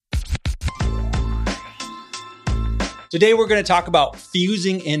Today, we're going to talk about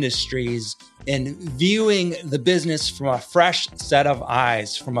fusing industries and viewing the business from a fresh set of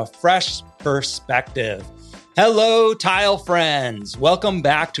eyes, from a fresh perspective. Hello, tile friends. Welcome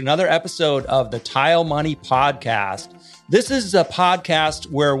back to another episode of the Tile Money Podcast. This is a podcast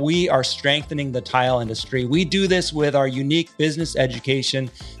where we are strengthening the tile industry. We do this with our unique business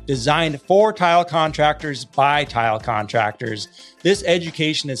education designed for tile contractors by tile contractors. This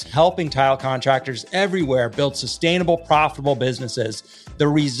education is helping tile contractors everywhere build sustainable, profitable businesses. The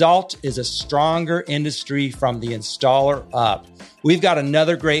result is a stronger industry from the installer up. We've got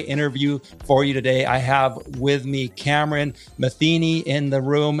another great interview for you today. I have with me Cameron Matheny in the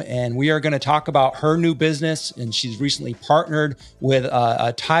room, and we are going to talk about her new business. And she's recently partnered with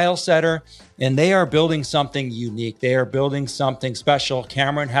a tile setter, and they are building something unique. They are building something special.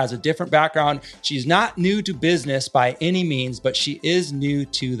 Cameron has a different background. She's not new to business by any means, but she is new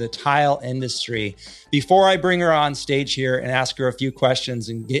to the tile industry. Before I bring her on stage here and ask her a few questions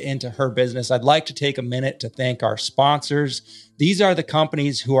and get into her business, I'd like to take a minute to thank our sponsors. These are the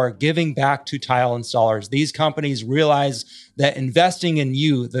companies who are giving back to tile installers. These companies realize that investing in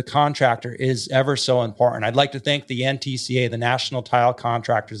you, the contractor, is ever so important. I'd like to thank the NTCA, the National Tile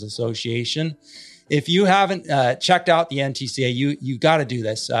Contractors Association. If you haven't checked out the NTCA, you got to do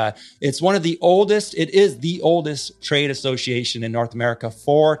this. It's one of the oldest, it is the oldest trade association in North America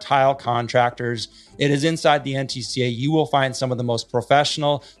for tile contractors. It is inside the NTCA. You will find some of the most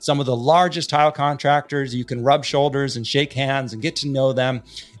professional, some of the largest tile contractors. You can rub shoulders and shake hands and get to know them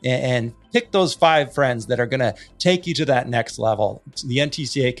and pick those 5 friends that are going to take you to that next level. The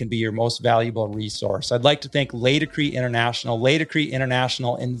NTCA can be your most valuable resource. I'd like to thank Laticrete International. Laticrete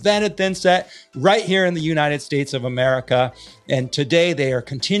International invented Thinset right here in the United States of America. And today they are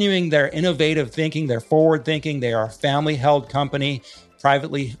continuing their innovative thinking, their forward thinking. They are a family-held company,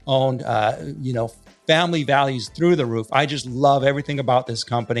 privately owned, family values through the roof. I just love everything about this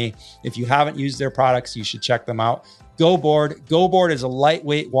company. If you haven't used their products, you should check them out. GoBoard. GoBoard is a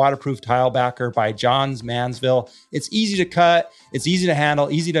lightweight waterproof tile backer by Johns Manville. It's easy to cut, it's easy to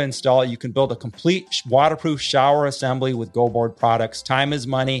handle, easy to install. You can build a complete waterproof shower assembly with GoBoard products. Time is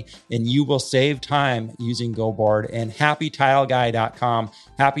money, and you will save time using GoBoard. And HappyTileGuy.com.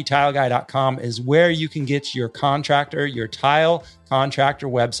 HappyTileGuy.com is where you can get your contractor, your tile contractor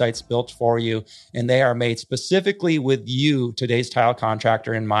websites built for you, and they are made specifically with you, today's tile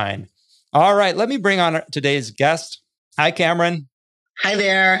contractor, in mind. All right, let me bring on today's guest. Hi, Cameron. Hi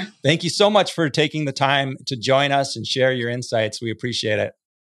there. Thank you so much for taking the time to join us and share your insights. We appreciate it.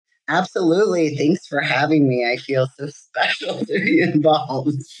 Absolutely. Thanks for having me. I feel so special to be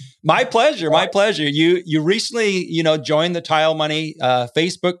involved. My pleasure. My pleasure. You recently, joined the Tile Money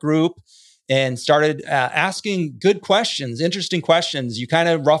Facebook group and started asking good questions, interesting questions. You kind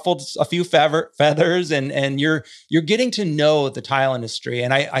of ruffled a few feathers, and you're getting to know the tile industry.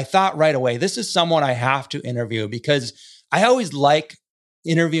 And I thought right away, this is someone I have to interview, because I always like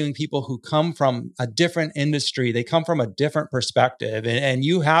interviewing people who come from a different industry. They come from a different perspective, and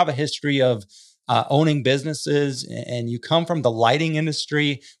you have a history of owning businesses, and you come from the lighting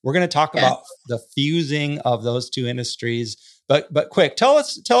industry. We're going to talk about the fusing of those two industries. But quick, tell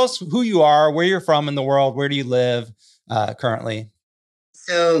us who you are, where you're from in the world, where do you live currently?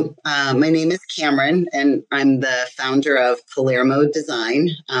 So my name is Cameron, and I'm the founder of Palermo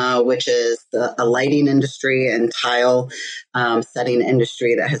Design, which is a lighting industry and tile setting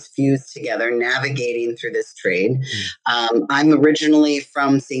industry that has fused together, navigating through this trade. I'm originally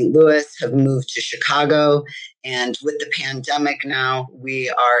from St. Louis, have moved to Chicago, and with the pandemic now, we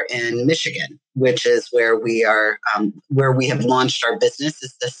are in Michigan, which is where we are, where we have launched our business,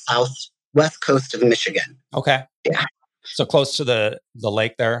 is the southwest coast of Michigan. Okay. Yeah. So close to the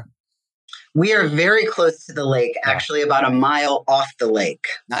lake there? We are very close to the lake, actually about a mile off the lake.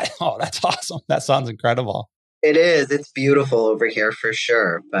 Oh, that's awesome. That sounds incredible. It is. It's beautiful over here for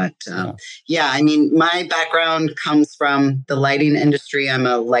sure. But I mean, my background comes from the lighting industry. I'm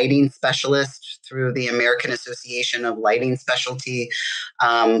a lighting specialist through the American Association of Lighting Specialty,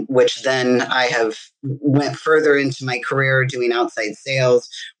 which then I have went further into my career doing outside sales,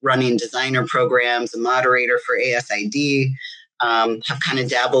 running designer programs, a moderator for ASID. Have kind of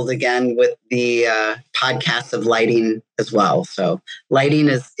dabbled again with the podcasts of lighting as well. So lighting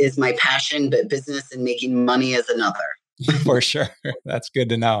is my passion, but business and making money is another. For sure. That's good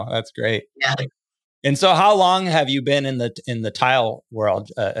to know. That's great. Yeah. And so how long have you been in the tile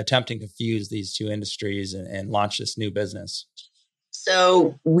world attempting to fuse these two industries and launch this new business?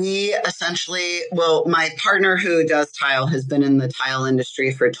 So we essentially, my partner who does tile has been in the tile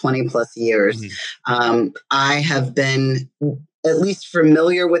industry for 20 plus years. Mm-hmm. I have been at least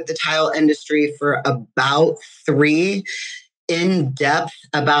familiar with the tile industry for about 3, in depth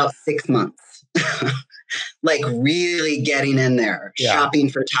about 6 months. Like really getting in there, shopping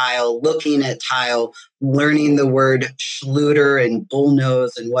for tile, looking at tile, learning the word Schluter and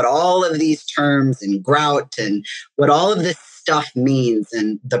bullnose and what all of these terms and grout and what all of this stuff means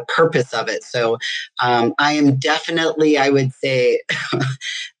and the purpose of it. So I am definitely, I would say,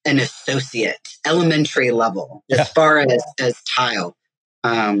 an associate, elementary level, as far as tile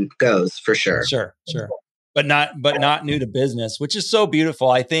goes, for sure. Sure. But not new to business, which is so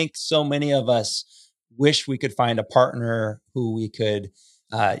beautiful. I think so many of us wish we could find a partner who we could,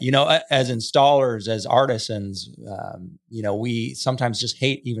 as installers, as artisans, we sometimes just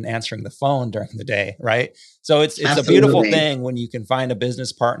hate even answering the phone during the day, right? So it's Absolutely. A beautiful thing when you can find a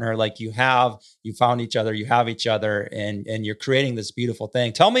business partner like you found each other, you have each other, and you're creating this beautiful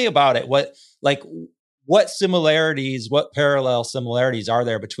thing. Tell me about it. What similarities, what parallel similarities are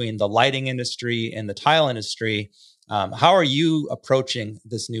there between the lighting industry and the tile industry? How are you approaching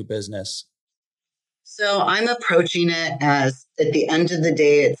this new business? So I'm approaching it as, at the end of the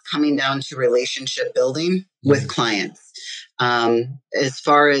day, it's coming down to relationship building with clients. As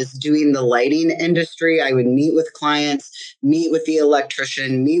far as doing the lighting industry, I would meet with clients, meet with the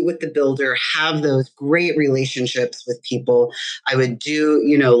electrician, meet with the builder, have those great relationships with people. I would do,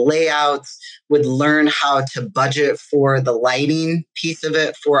 layouts, would learn how to budget for the lighting piece of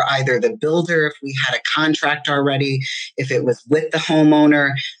it for either the builder, if we had a contract already, if it was with the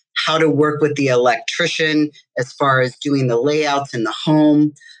homeowner, how to work with the electrician as far as doing the layouts in the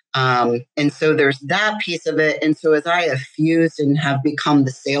home. And so there's that piece of it. And so as I have fused and have become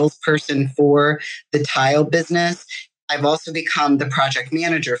the salesperson for the tile business, I've also become the project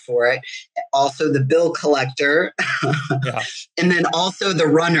manager for it, also the bill collector, and then also the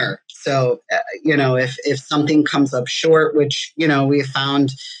runner. So, if something comes up short, which, we have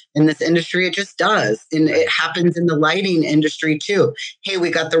found in this industry, it just does. And it happens in the lighting industry too. Hey, we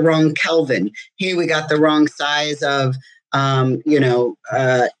got the wrong Kelvin. Hey, we got the wrong size of,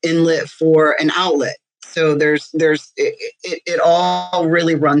 inlet for an outlet. So it all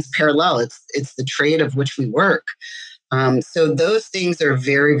really runs parallel. It's the trade of which we work. So those things are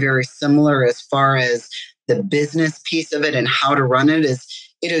very, very similar as far as the business piece of it and how to run it is.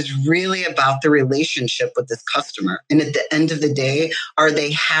 It is really about the relationship with this customer. And at the end of the day, are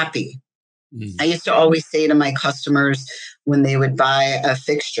they happy? I used to always say to my customers when they would buy a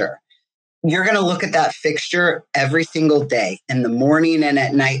fixture, you're going to look at that fixture every single day, in the morning and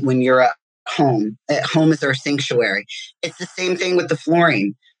at night when you're at home. At home is our sanctuary. It's the same thing with the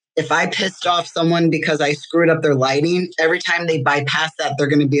flooring. If I pissed off someone because I screwed up their lighting, every time they bypass that, they're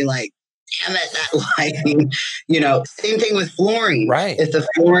going to be like, damn it, that lighting. Same thing with flooring. Right. If the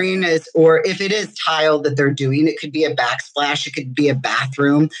flooring is, or if it is tile that they're doing, it could be a backsplash, it could be a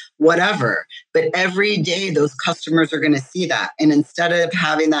bathroom, whatever. But every day those customers are going to see that. And instead of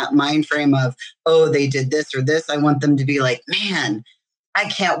having that mind frame of, oh, they did this or this, I want them to be like, man, I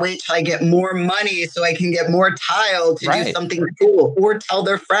can't wait till I get more money so I can get more tile to do something cool, or tell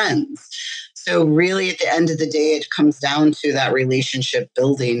their friends. So really, at the end of the day, it comes down to that relationship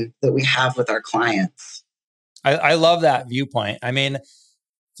building that we have with our clients. I love that viewpoint. I mean,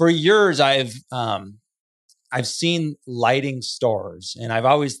 for years, I've seen lighting stores, and I've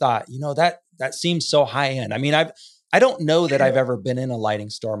always thought, that seems so high end. I mean, I don't know that I've ever been in a lighting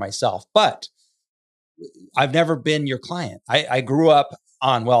store myself, but I've never been your client. I grew up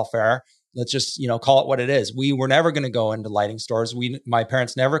on welfare. Let's just, call it what it is. We were never going to go into lighting stores. My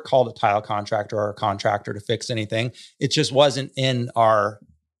parents never called a tile contractor or a contractor to fix anything. It just wasn't in our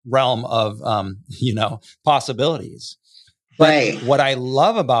realm of, possibilities. But what I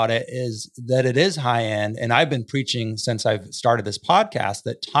love about it is that it is high end. And I've been preaching since I've started this podcast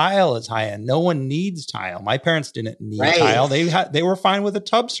that tile is high end. No one needs tile. My parents didn't need tile. They were fine with a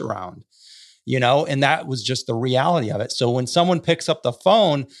tub surround, and that was just the reality of it. So when someone picks up the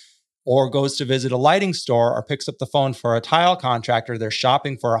phone or goes to visit a lighting store or picks up the phone for a tile contractor, they're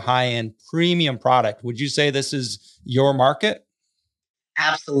shopping for a high-end premium product. Would you say this is your market?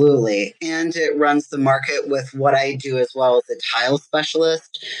 Absolutely. And it runs the market with what I do as well as a tile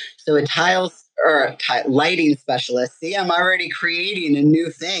specialist. So lighting specialist. See, I'm already creating a new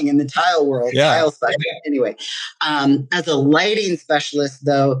thing in the tile world. Yeah. Tile specialist. Anyway, as a lighting specialist,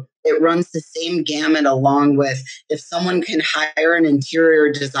 though, it runs the same gamut along with, if someone can hire an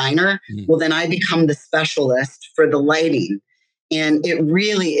interior designer, well, then I become the specialist for the lighting. And it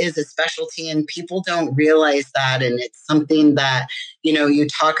really is a specialty, and people don't realize that. And it's something that, you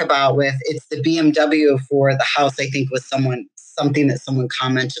talk about with, it's the BMW for the house, I think was something that someone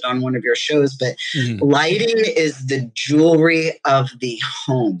commented on one of your shows, but lighting is the jewelry of the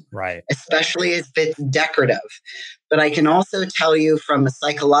home, right? Especially if it's decorative. But I can also tell you from a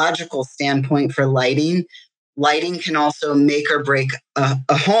psychological standpoint for lighting can also make or break a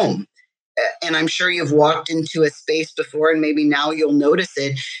home. And I'm sure you've walked into a space before, and maybe now you'll notice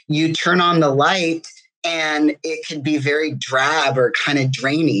it. You turn on the light and it can be very drab or kind of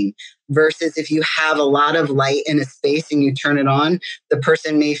draining. Versus if you have a lot of light in a space and you turn it on, the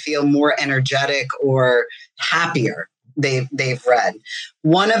person may feel more energetic or happier. They've read.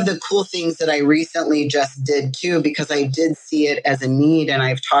 One of the cool things that I recently just did too, because I did see it as a need, and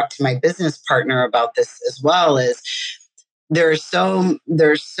I've talked to my business partner about this as well, is there's so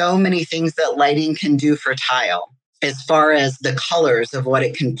many things that lighting can do for tile as far as the colors of what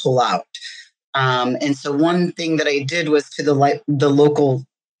it can pull out. And so one thing that I did was to the local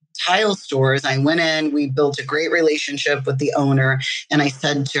tile stores, I went in, we built a great relationship with the owner, and I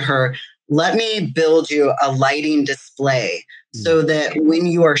said to her, let me build you a lighting display so that when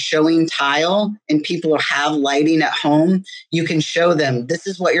you are showing tile and people have lighting at home, you can show them this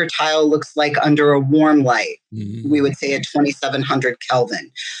is what your tile looks like under a warm light. We would say a 2700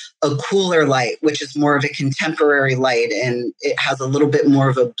 Kelvin. A cooler light, which is more of a contemporary light, and it has a little bit more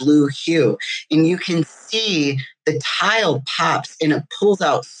of a blue hue. And you can see the tile pops and it pulls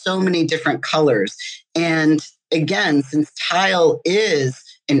out so many different colors. And again, since tile is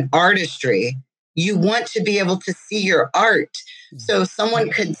an artistry, you want to be able to see your art. So someone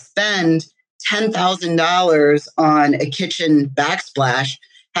could spend $10,000 on a kitchen backsplash,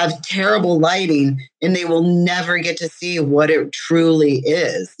 have terrible lighting, and they will never get to see what it truly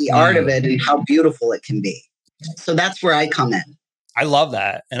is, the art of it and how beautiful it can be. So that's where I come in. I love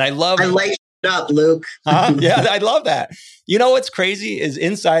that. And I light it up, Luke. Yeah, I love that. You know, what's crazy is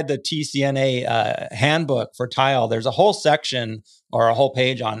inside the TCNA handbook for tile, there's a whole section or a whole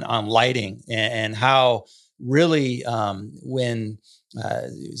page on lighting and how really when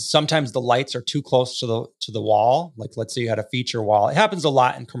sometimes the lights are too close to the wall. Like, let's say you had a feature wall. It happens a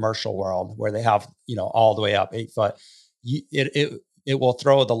lot in commercial world where they have, all the way up 8 foot. It will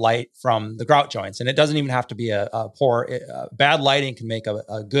throw the light from the grout joints, and it doesn't even have to be a poor. Bad lighting can make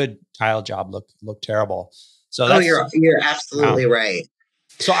a good tile job look terrible. So you're absolutely right.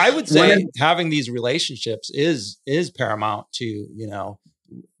 So I would say having these relationships is paramount to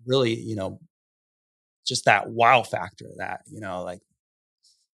really just that wow factor that like.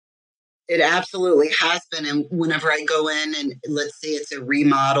 It absolutely has been. And whenever I go in and let's say it's a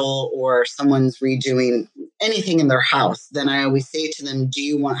remodel or someone's redoing anything in their house, then I always say to them, do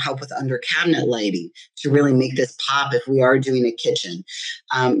you want help with under cabinet lighting to really make this pop if we are doing a kitchen?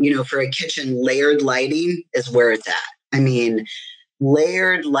 For a kitchen, layered lighting is where it's at. I mean,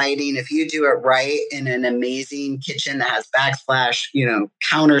 layered lighting, if you do it right in an amazing kitchen that has backsplash,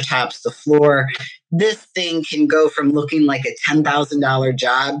 countertops, the floor, this thing can go from looking like a $10,000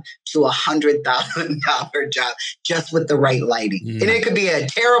 job to a $100,000 job just with the right lighting. And it could be a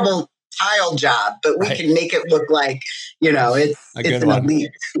terrible tile job, but we can make it look like, it's an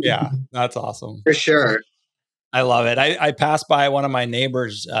elite. Yeah, that's awesome. For sure. I love it. I pass by one of my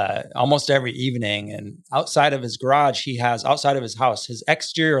neighbors almost every evening, and outside of his garage, he has outside of his house, his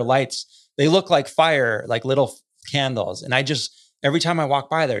exterior lights, they look like fire, like little candles. And every time I walk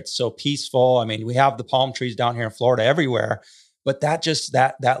by there, it's so peaceful. I mean, we have the palm trees down here in Florida everywhere, but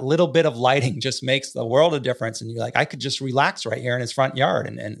that little bit of lighting just makes the world of difference. And you're like, I could just relax right here in his front yard,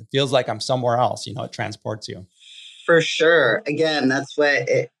 and it feels like I'm somewhere else. It transports you. For sure. Again, that's what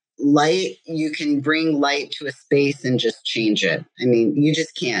light, you can bring light to a space and just change it. I mean, you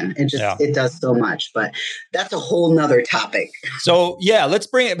just can. It does so much, but that's a whole nother topic. So let's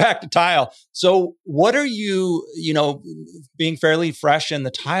bring it back to tile. So what are you, being fairly fresh in the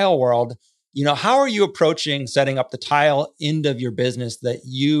tile world, how are you approaching setting up the tile end of your business that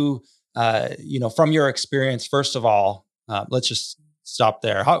you, from your experience, first of all, let's just stop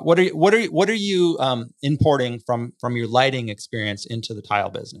there. What are you importing from your lighting experience into the tile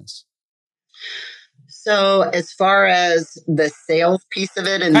business? So as far as the sales piece of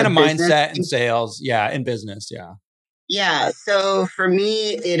it and kind of mindset and sales, in business, Yeah. So for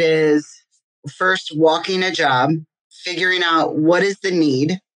me, it is first walking a job, figuring out what is the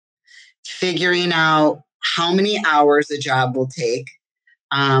need, figuring out how many hours a job will take.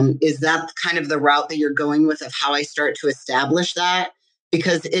 Is that kind of the route that you're going with of how I start to establish that?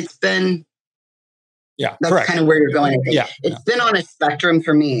 Because it's been, that's correct. Kind of where you're going. It's been on a spectrum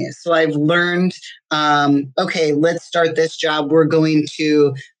for me. So I've learned, okay, let's start this job. We're going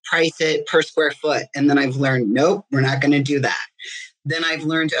to price it per square foot. And then I've learned, nope, we're not going to do that. then I've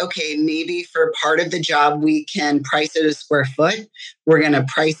learned, okay, maybe for part of the job, we can price it a square foot. We're going to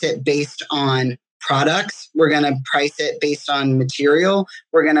price it based on products. We're going to price it based on material.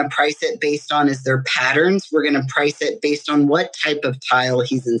 We're going to price it based on, is there patterns? We're going to price it based on what type of tile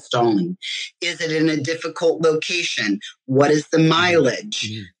he's installing. Is it in a difficult location? What is the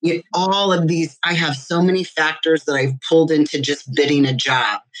mileage? All of these, I have so many factors that I've pulled into just bidding a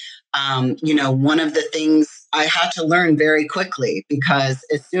job. One of the things I had to learn very quickly, because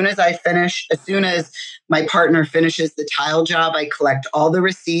as soon as my partner finishes the tile job, I collect all the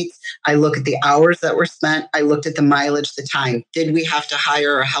receipts. I look at the hours that were spent. I looked at the mileage, the time. Did we have to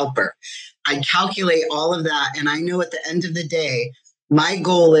hire a helper? I calculate all of that. And I know at the end of the day, my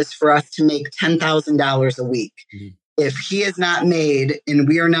goal is for us to make $10,000 a week. If he is not made and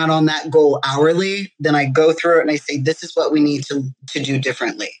we are not on that goal hourly, then I go through it and I say, this is what we need to do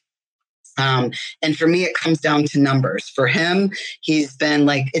differently. And for me, it comes down to numbers. For him, he's been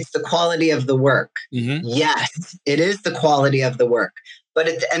like, it's the quality of the work. Yes, it is the quality of the work. But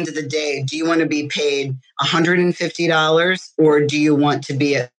at the end of the day, do you want to be paid $150 or do you want to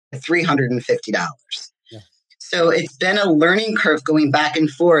be at $350? So it's been a learning curve going back and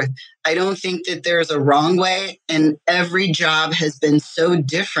forth. I don't think that there's a wrong way. And every job has been so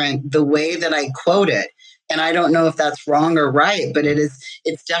different the way that I quote it. And I don't know if that's wrong or right, but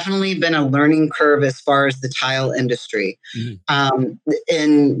it's definitely been a learning curve as far as the tile industry.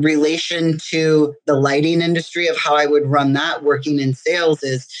 In relation to the lighting industry, of how I would run that working in sales,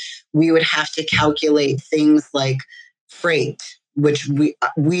 is we would have to calculate things like freight, which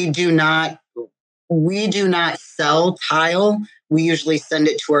we do not sell tile. We usually send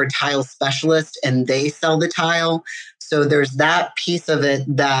it to our tile specialist and they sell the tile. So there's that piece of it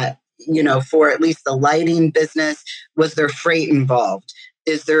that, for at least the lighting business, was there freight involved?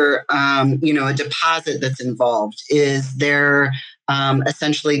 Is there, a deposit that's involved? Is there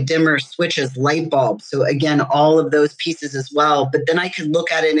essentially dimmer switches, light bulbs? So again, all of those pieces as well. But then I could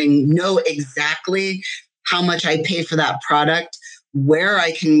look at it and know exactly how much I pay for that product, where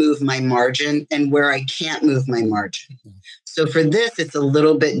I can move my margin and where I can't move my margin. So for this, it's a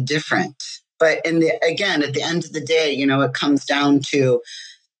little bit different. But again, at the end of the day, it comes down to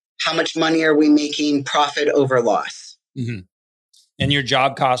how much money are we making, profit over loss. And your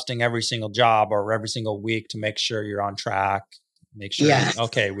job costing every single job or every single week to make sure you're on track, make sure,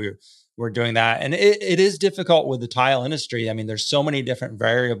 okay, we're doing that. And it is difficult with the tile industry. I mean, there's so many different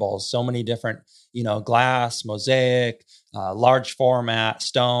variables, so many different, glass, mosaic, large format,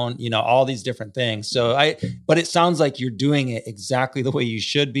 stone, all these different things. But it sounds like you're doing it exactly the way you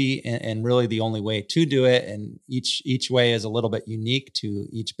should be, and really the only way to do it. And each way is a little bit unique to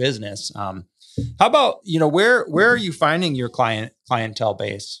each business. How about, where are you finding your clientele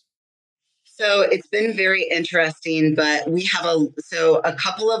base? So it's been very interesting, but we have a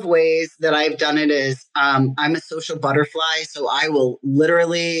couple of ways that I've done it is I'm a social butterfly. So I will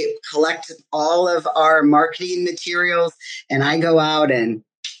literally collect all of our marketing materials and I go out and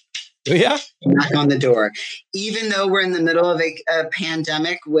knock on the door. Even though we're in the middle of a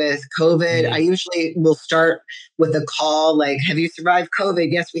pandemic with COVID, I usually will start with a call like, have you survived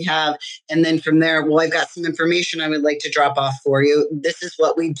COVID? Yes, we have. And then from there, well, I've got some information I would like to drop off for you. This is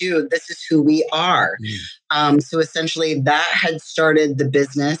what we do. This is who we are. So essentially that had started the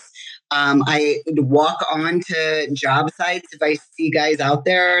business. I walk on to job sites. If I see guys out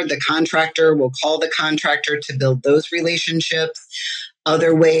there, the contractor will call the contractor to build those relationships.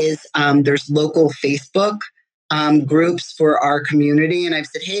 Other ways, there's local Facebook groups for our community. And I've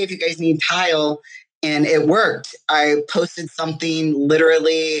said, hey, if you guys need tile, and it worked. I posted something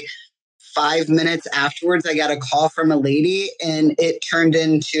literally 5 minutes afterwards. I got a call from a lady and it turned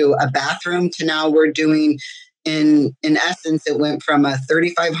into a bathroom to now we're doing, in essence, it went from a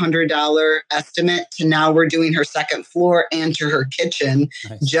 $3,500 estimate to now we're doing her second floor and to her kitchen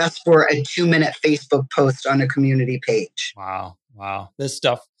just for a 2-minute Facebook post on a community page. Wow. This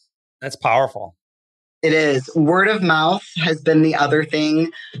stuff, that's powerful. It is. Word of mouth has been the other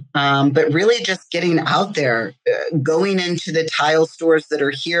thing. But really just getting out there, going into the tile stores that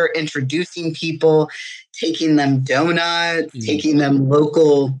are here, introducing people, taking them donuts, taking them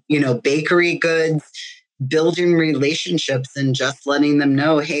local, bakery goods, building relationships and just letting them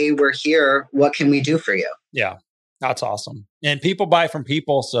know, hey, we're here. What can we do for you? Yeah, that's awesome. And people buy from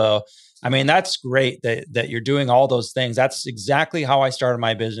people. So I mean, that's great that you're doing all those things. That's exactly how I started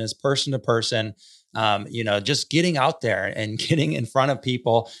my business, person to person, just getting out there and getting in front of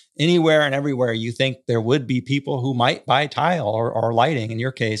people anywhere and everywhere you think there would be people who might buy tile or lighting. In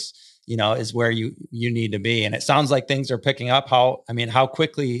your case, is where you need to be. And it sounds like things are picking up. How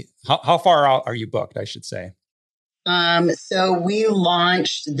quickly, how far out are you booked, I should say? So we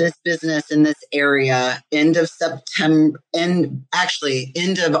launched this business in this area end of September, and actually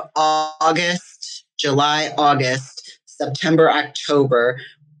end of August, July, August, September, October.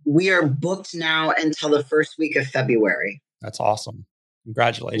 We are booked now until the first week of February. That's awesome.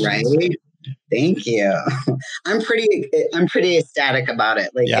 Congratulations. Right. Thank you. I'm pretty ecstatic about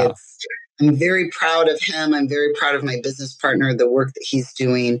it. I'm very proud of him. I'm very proud of my business partner, the work that he's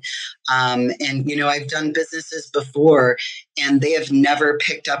doing. And I've done businesses before and they have never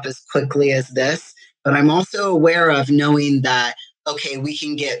picked up as quickly as this. But I'm also aware of knowing that, okay, we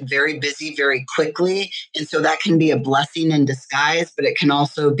can get very busy very quickly. And so that can be a blessing in disguise, but it can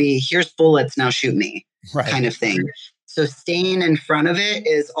also be, here's bullets, now shoot me, kind of thing. So staying in front of it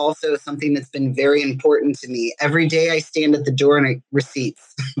is also something that's been very important to me. Every day I stand at the door and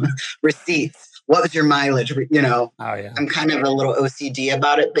receipts. What was your mileage? I'm kind of a little OCD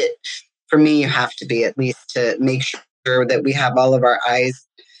about it, but for me, you have to be, at least to make sure that we have all of our I's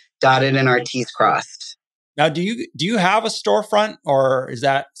dotted and our T's crossed. Now, do you have a storefront, or is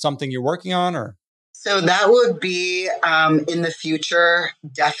that something you're working on, or? So that would be in the future.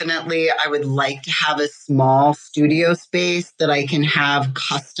 Definitely, I would like to have a small studio space that I can have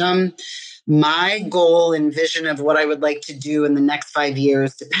custom. My goal and vision of what I would like to do in the next 5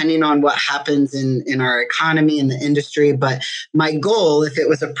 years, depending on what happens in our economy and the industry, but my goal, if it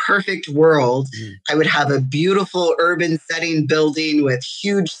was a perfect world, I would have a beautiful urban setting building with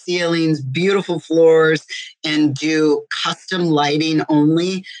huge ceilings, beautiful floors, and do custom lighting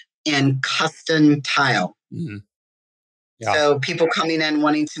only and custom tile. Mm-hmm. Yeah. So people coming in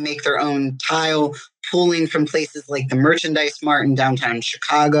wanting to make their own tile, pulling from places like the Merchandise Mart in downtown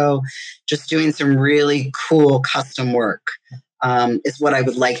Chicago, just doing some really cool custom work is what I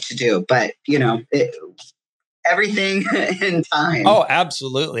would like to do. But, everything in time. Oh,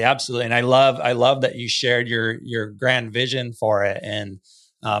 absolutely. Absolutely. And I love that you shared your grand vision for it. And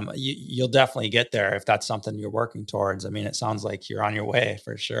you'll definitely get there if that's something you're working towards. I mean, it sounds like you're on your way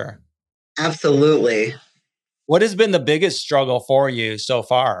for sure. Absolutely. What has been the biggest struggle for you so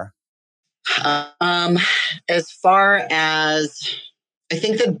far? As far as, I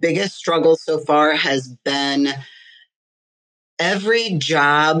think the biggest struggle so far has been every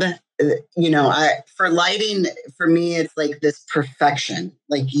job. For lighting, for me, it's like this perfection.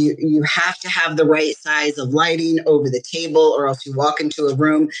 Like you have to have the right size of lighting over the table, or else you walk into a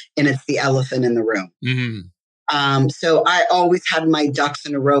room and it's the elephant in the room. Mm-hmm. So I always had my ducks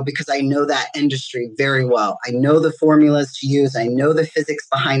in a row because I know that industry very well. I know the formulas to use. I know the physics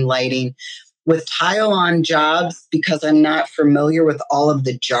behind lighting. With tile on jobs, because I'm not familiar with all of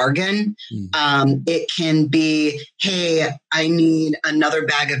the jargon, it can be, hey, I need another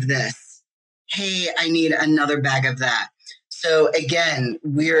bag of this. Hey, I need another bag of that. So again,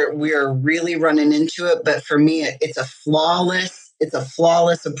 we're really running into it. But for me, it's a flawless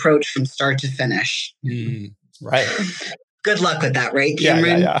approach from start to finish. Right. Good luck with that, right,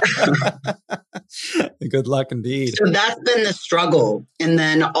 Cameron? Yeah. Good luck indeed. So that's been the struggle. And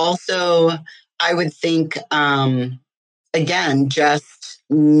then also, I would think, again, just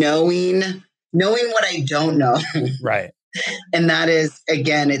knowing what I don't know. Right. And that is,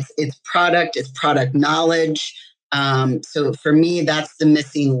 again, it's product knowledge. So for me, that's the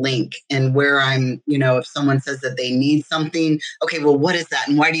missing link. And where I'm, if someone says that they need something, okay, well, what is that?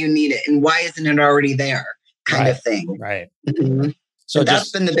 And why do you need it? And why isn't it already there? Kind of thing. Right. Mm-hmm. So that's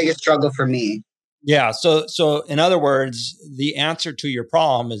been the biggest struggle for me. Yeah. So in other words, the answer to your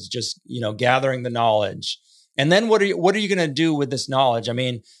problem is just, gathering the knowledge. And then what are you going to do with this knowledge? I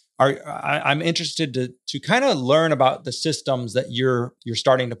mean, I'm interested to kind of learn about the systems that you're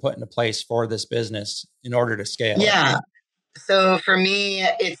starting to put into place for this business in order to scale. Yeah. So for me,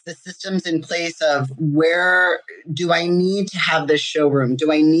 it's the systems in place of, where do I need to have this showroom?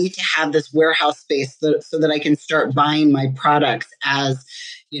 Do I need to have this warehouse space so that I can start buying my products as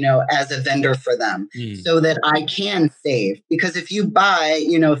a vendor for them, so that I can save? Because if you buy,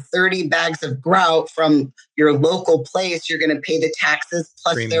 30 bags of grout from your local place, you're going to pay the taxes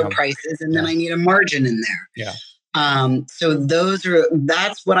plus their prices. And then I need a margin in there. Yeah. So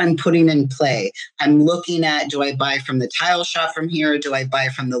that's what I'm putting in play. I'm looking at, do I buy from the tile shop from here? Do I buy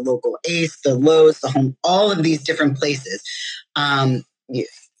from the local Ace, the Lowe's, the Home, all of these different places?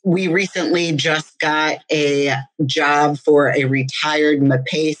 We recently just got a job for a retired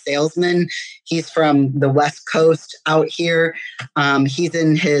Mapei salesman. He's from the West Coast out here. He's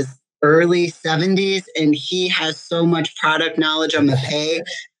in his early 70s and he has so much product knowledge on Mapei.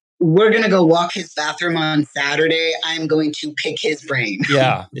 We're going to go walk his bathroom on Saturday. I'm going to pick his brain.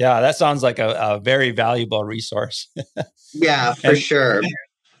 Yeah. That sounds like a very valuable resource. Yeah, for sure.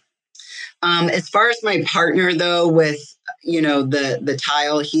 As far as my partner, though, with the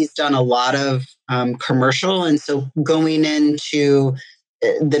tile, he's done a lot of commercial, and so going into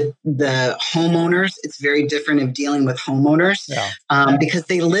the homeowners, it's very different of dealing with homeowners because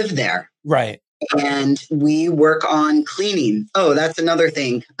they live there. Right. And we work on cleaning. Oh, that's another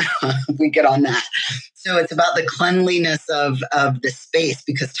thing. We get on that. So it's about the cleanliness of the space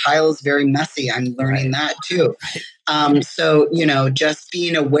because tile is very messy. I'm learning that too. So, just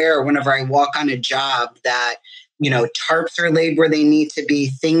being aware whenever I walk on a job that, tarps are laid where they need to be,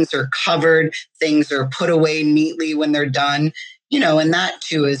 things are covered, things are put away neatly when they're done. And that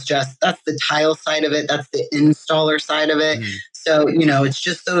too is that's the tile side of it. That's the installer side of it. So, it's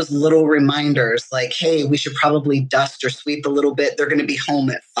just those little reminders like, hey, we should probably dust or sweep a little bit. They're going to be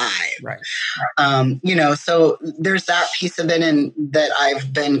home at 5. Right. So there's that piece of it and that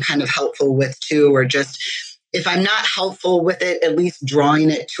I've been kind of helpful with too, or just if I'm not helpful with it, at least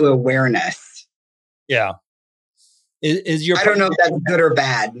drawing it to awareness. Yeah. Is your I don't know if that's good or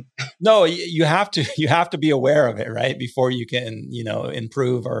bad. No, you have to be aware of it, right? Before you can,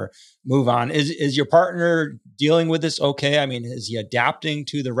 improve or move on. Is your partner dealing with this okay? I mean, is he adapting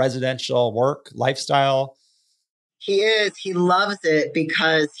to the residential work lifestyle? He is. He loves it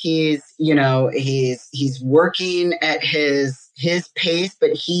because he's working at his pace,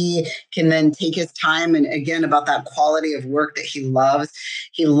 but he can then take his time. And again, about that quality of work that he loves.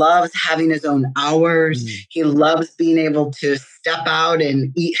 He loves having his own hours. He loves being able to step out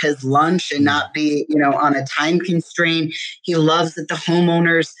and eat his lunch and not be, on a time constraint. He loves that the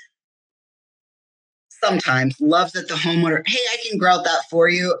homeowners sometimes loves that the homeowner, hey, I can grout that for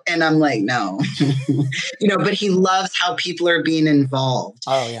you. And I'm like, no, but he loves how people are being involved.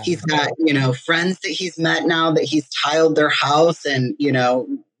 Oh, yeah. He's got, friends that he's met now that he's tiled their house and,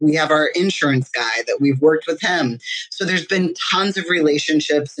 we have our insurance guy that we've worked with him. So there's been tons of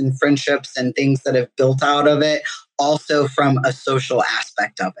relationships and friendships and things that have built out of it, also from a social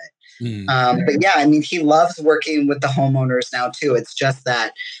aspect of it. But yeah, I mean, he loves working with the homeowners now too. It's just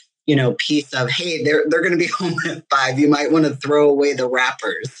that, piece of, hey, they're going to be home at 5. You might want to throw away the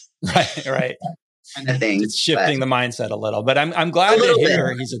wrappers. Right. Kind of thing. It's shifting the mindset a little, but I'm glad to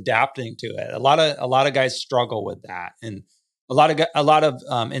hear he's adapting to it. A lot of guys struggle with that, and a lot of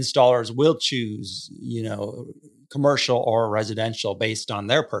installers will choose, commercial or residential based on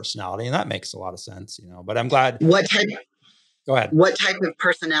their personality, and that makes a lot of sense, But I'm glad. Go ahead. What type of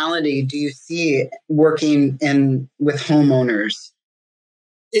personality do you see working with homeowners?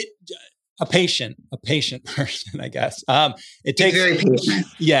 A patient person, I guess. It takes very patient.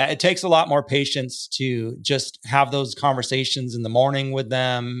 Yeah, it takes a lot more patience to just have those conversations in the morning with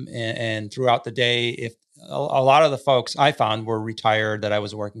them and throughout the day. If a lot of the folks I found were retired that I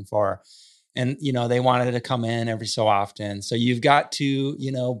was working for, and they wanted to come in every so often. So you've got to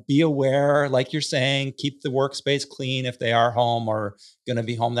be aware, like you're saying, keep the workspace clean if they are home or going to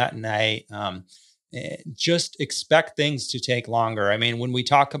be home that night. Just expect things to take longer. I mean, when we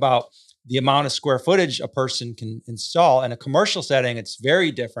talk about the amount of square footage a person can install in a commercial setting, it's very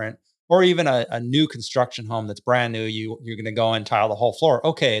different. Or even a new construction home that's brand new, you're going to go and tile the whole floor.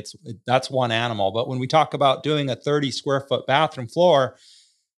 Okay, that's one animal. But when we talk about doing a 30 square foot bathroom floor,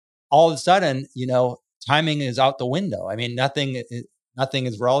 all of a sudden, timing is out the window. I mean, nothing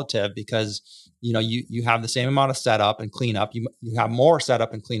is relative because you have the same amount of setup and cleanup. You have more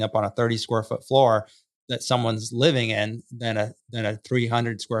setup and cleanup on a 30 square foot floor that someone's living in than a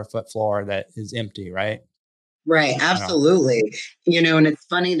 300 square foot floor that is empty, right? Right. Absolutely. And it's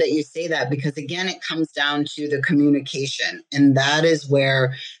funny that you say that because again, it comes down to the communication, and that is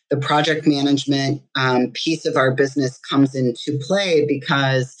where the project management piece of our business comes into play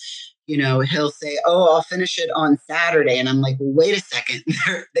because he'll say, oh, I'll finish it on Saturday. And I'm like, well, wait a second.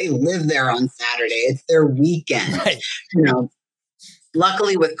 They live there on Saturday. It's their weekend. Right.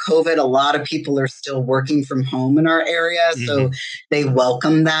 Luckily with COVID, a lot of people are still working from home in our area. So they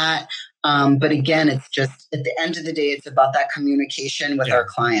welcome that. But again, it's just at the end of the day, it's about that communication with our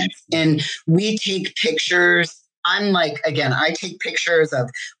clients. And we take pictures. I take pictures of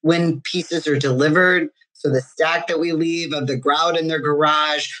when pieces are delivered. So the stack that we leave of the grout in their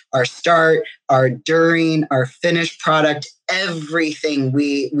garage, our start, our during, our finished product, everything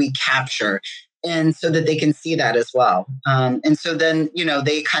we capture. And so that they can see that as well. And so then,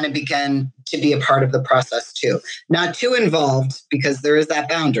 they kind of begin to be a part of the process too. Not too involved because there is that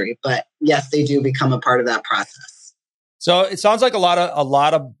boundary, but yes, they do become a part of that process. So it sounds like a lot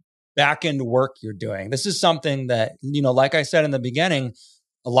of back end work you're doing. This is something that, like I said in the beginning,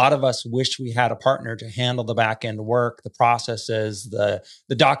 a lot of us wish we had a partner to handle the back end work, the processes, the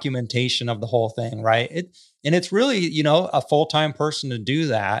documentation of the whole thing, right? And it's really, a full-time person to do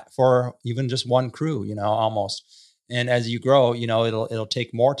that for even just one crew, almost. And as you grow, it'll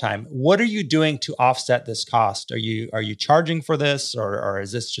take more time. What are you doing to offset this cost? Are you charging for this, or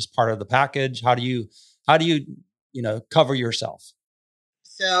is this just part of the package? How do you cover yourself?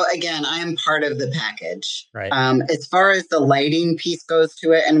 So again, I am part of the package. Right. As far as the lighting piece goes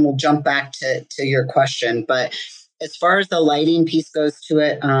to it, and we'll jump back to your question, but as far as the lighting piece goes to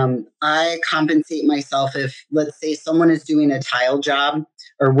it, I compensate myself if, let's say, someone is doing a tile job,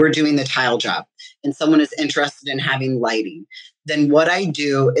 or we're doing the tile job, and someone is interested in having lighting. Then what I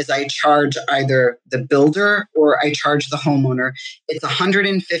do is I charge either the builder or I charge the homeowner. It's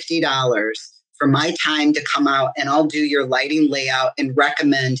 $150 for my time to come out, and I'll do your lighting layout and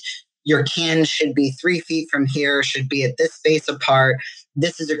recommend your can should be 3 feet from here, should be at this space apart.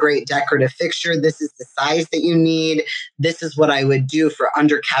 This is a great decorative fixture. This is the size that you need. This is what I would do for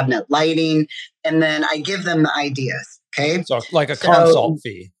under cabinet lighting. And then I give them the ideas. Okay. So like a consult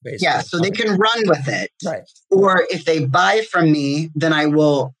fee, basically. Yeah. So they can run with it. Right. Or if they buy from me, then I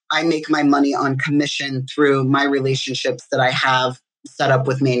make my money on commission through my relationships that I have set up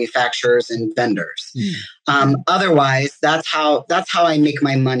with manufacturers and vendors. Otherwise, that's how I make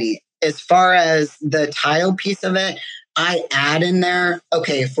my money. As far as the tile piece of it, I add in there,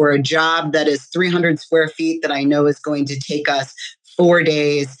 okay, for a job that is 300 square feet that I know is going to take us 4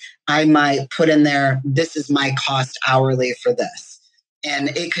 days, I might put in there, this is my cost hourly for this. And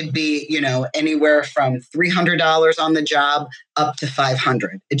it could be, anywhere from $300 on the job up to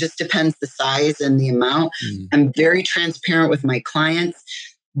 $500. It just depends the size and the amount. I'm very transparent with my clients.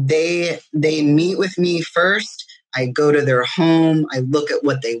 They meet with me first. I go to their home. I look at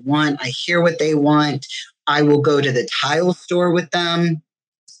what they want. I hear what they want. I will go to the tile store with them.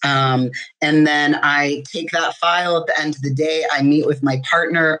 And then I take that file at the end of the day. I meet with my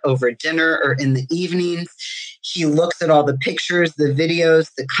partner over dinner or in the evenings. He looks at all the pictures, the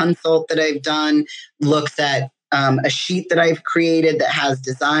videos, the consult that I've done, looks at a sheet that I've created that has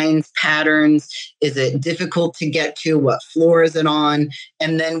designs, patterns. Is it difficult to get to? What floor is it on?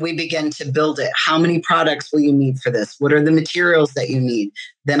 And then we begin to build it. How many products will you need for this? What are the materials that you need?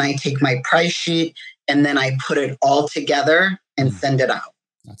 Then I take my price sheet and then I put it all together and send it out.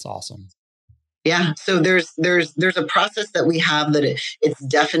 That's awesome. Yeah. So there's a process that we have that it's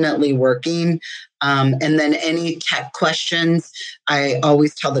definitely working. And then any tech questions, I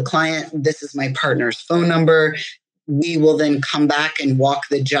always tell the client, this is my partner's phone number. We will then come back and walk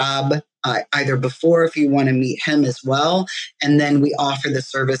the job either before if you want to meet him as well. And then we offer the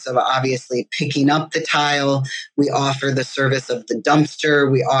service of obviously picking up the tile. We offer the service of the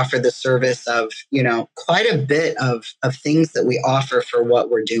dumpster. We offer the service of, quite a bit of things that we offer for what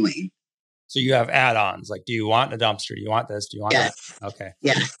we're doing. So you have add-ons, like, do you want a dumpster? Do you want this? Do you want that? Okay.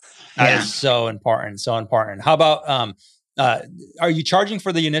 Yes. That is so important. So important. How about, are you charging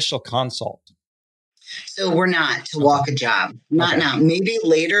for the initial consult? So we're not to walk a job. Not now. Maybe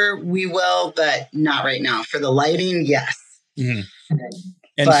later we will, but not right now. For the lighting, yes.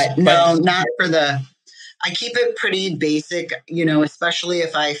 But not for I keep it pretty basic, especially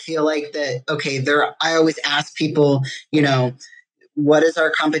if I feel like that, okay, I always ask people, what is our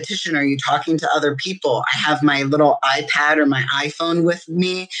competition? Are you talking to other people? I have my little iPad or my iPhone with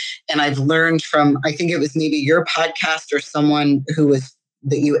me. And I've learned from, I think it was maybe your podcast or someone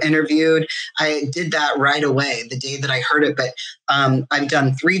that you interviewed. I did that right away the day that I heard it. But I've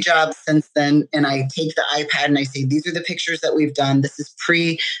done 3 jobs since then. And I take the iPad and I say, these are the pictures that we've done. This is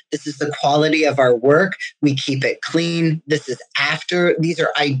this is the quality of our work. We keep it clean. This is after. These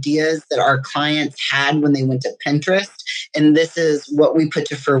are ideas that our clients had when they went to Pinterest. And this is what we put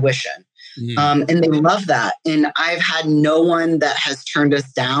to fruition. And they love that. And I've had no one that has turned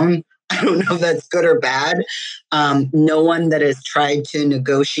us down. I don't know if that's good or bad. No one that has tried to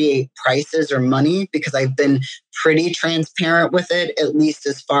negotiate prices or money, because I've been pretty transparent with it, at least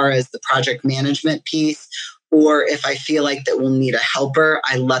as far as the project management piece. Or if I feel like that we'll need a helper,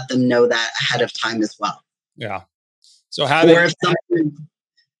 I let them know that ahead of time as well. Yeah. So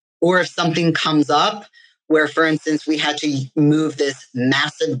or if something comes up where, for instance, we had to move this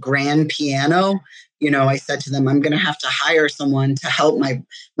massive grand piano, I said to them, I'm going to have to hire someone to help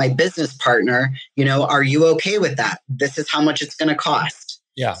my business partner. Are you okay with that? This is how much it's going to cost.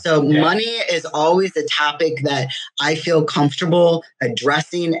 Yeah. So money is always a topic that I feel comfortable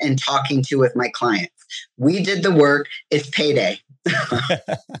addressing and talking to with my clients. We did the work. It's payday.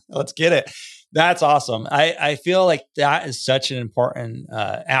 Let's get it. That's awesome. I feel like that is such an important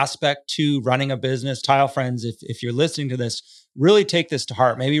aspect to running a business. Tile friends, if you're listening to this, really take this to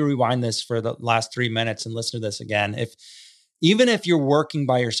heart. Maybe rewind this for the last 3 minutes and listen to this again. Even if you're working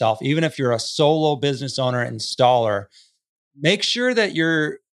by yourself, even if you're a solo business owner installer, make sure that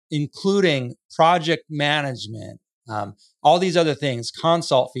you're including project management, all these other things,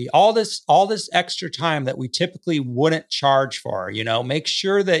 consult fee, all this extra time that we typically wouldn't charge for. Make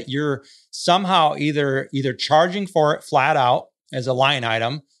sure that you're somehow either charging for it flat out as a line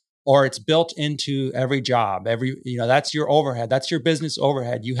item, or it's built into every job. That's your overhead. That's your business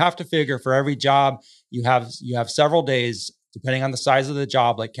overhead. You have to figure for every job you have several days, depending on the size of the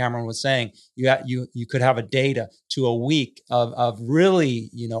job. Like Cameron was saying, you could have a day to a week of really,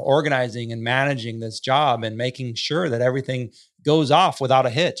 organizing and managing this job and making sure that everything goes off without a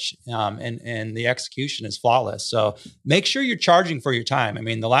hitch, and the execution is flawless. So make sure you're charging for your time. I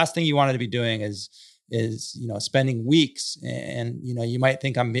mean, the last thing you want to be doing is spending weeks, and you might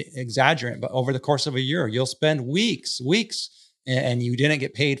think I'm exaggerating, but over the course of a year, you'll spend weeks, and you didn't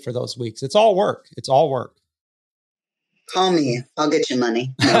get paid for those weeks. It's all work. Call me. I'll get you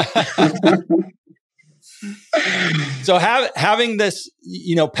money. So having this,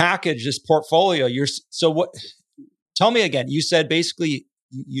 package, this portfolio, tell me again, you said basically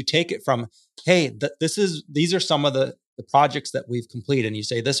you take it from, hey, these are some of the projects that we've completed. And you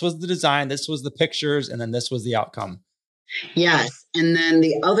say, this was the design, this was the pictures, and then this was the outcome. Yes. And then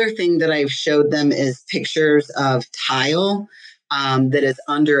the other thing that I've showed them is pictures of tile that is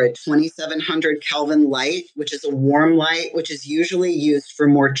under a 2700 Kelvin light, which is a warm light, which is usually used for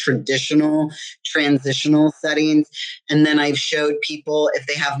more traditional transitional settings. And then I've showed people if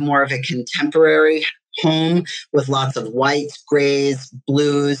they have more of a contemporary home with lots of whites, grays,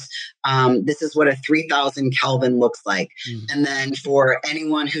 blues. This is what a 3000 Kelvin looks like. And then for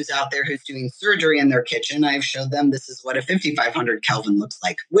anyone who's out there who's doing surgery in their kitchen, I've showed them this is what a 5500 Kelvin looks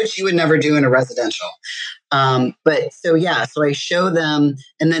like, which you would never do in a residential. So I show them.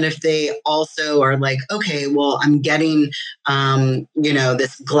 And then if they also are like, okay, well, I'm getting,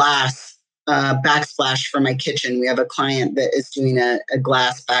 this glass backsplash for my kitchen. We have a client that is doing a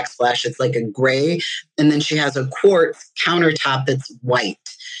glass backsplash. It's like a gray. And then she has a quartz countertop that's white.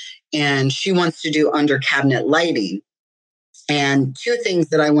 And she wants to do under cabinet lighting. And two things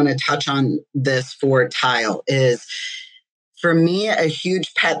that I want to touch on this for tile is, for me, a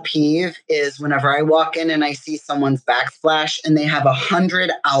huge pet peeve is whenever I walk in and I see someone's backsplash and they have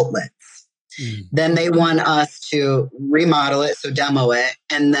 100 outlets. Then they want us to remodel it, so demo it,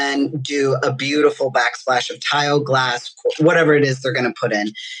 and then do a beautiful backsplash of tile, glass, whatever it is they're going to put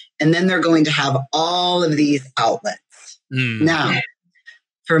in. And then they're going to have all of these outlets. Now,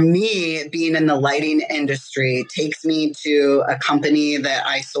 for me, being in the lighting industry takes me to a company that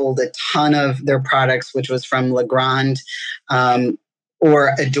I sold a ton of their products, which was from Legrand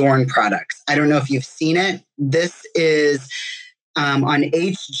or Adorn products. I don't know if you've seen it. This is on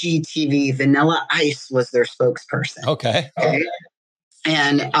HGTV. Vanilla Ice was their spokesperson. Okay.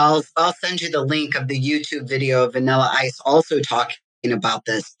 And I'll send you the link of the YouTube video of Vanilla Ice also talking about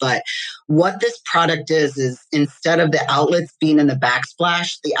this. But what this product is instead of the outlets being in the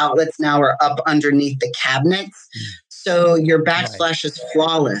backsplash, the outlets now are up underneath the cabinets. So your backsplash is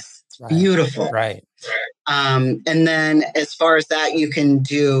flawless. It's beautiful. Right. And then as far as that, you can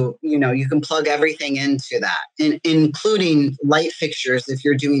do, you can plug everything into that, including light fixtures if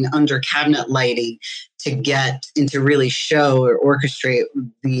you're doing under cabinet lighting to get and to really show or orchestrate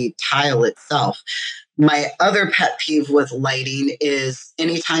the tile itself. My other pet peeve with lighting is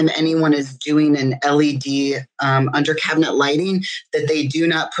anytime anyone is doing an LED under cabinet lighting, that they do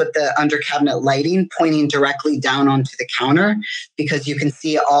not put the under cabinet lighting pointing directly down onto the counter, because you can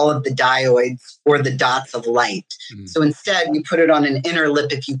see all of the diodes or the dots of light. So instead, you put it on an inner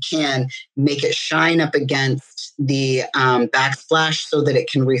lip if you can, make it shine up against the backsplash so that it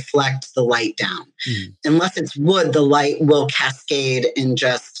can reflect the light down. Unless it's wood, the light will cascade and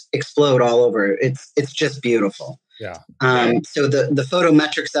just explode all over. It's just beautiful. Yeah. So the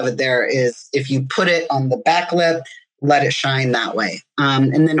photometrics of it there is if you put it on the back lip, let it shine that way.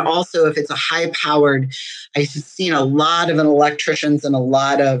 And then also if it's a high powered, I've seen a lot of electricians and a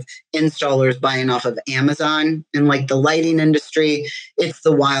lot of installers buying off of Amazon, and like the lighting industry, it's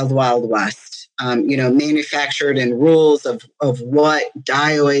the wild, wild west. Manufactured in rules of what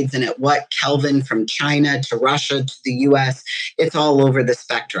diodes and at what Kelvin from China to Russia to the US, it's all over the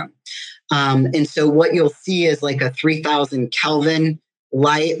spectrum. And so what you'll see is like a 3000 Kelvin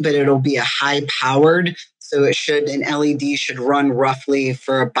light, but it'll be a high powered. So an LED should run roughly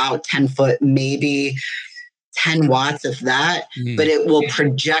for about 10 foot, maybe 10 watts of that, but it will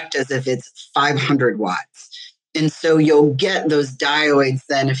project as if it's 500 watts. And so you'll get those diodes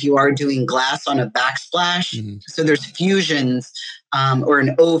then if you are doing glass on a backsplash. So there's fusions or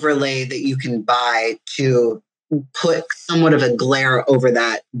an overlay that you can buy to put somewhat of a glare over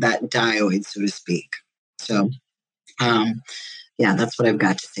that diode, so to speak. So, yeah, that's what I've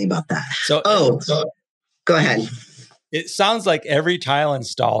got to say about that. So go ahead. It sounds like every tile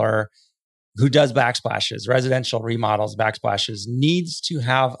installer who does backsplashes, residential remodels, backsplashes, needs to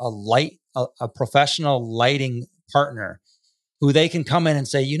have a professional lighting partner who they can come in and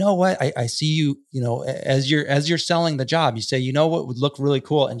say, you know what, I see you, as you're selling the job, you say, you know what would look really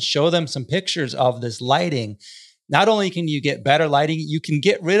cool, and show them some pictures of this lighting. Not only can you get better lighting, you can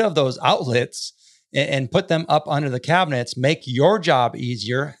get rid of those outlets and put them up under the cabinets, make your job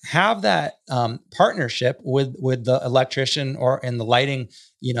easier, have that partnership with the electrician in the lighting,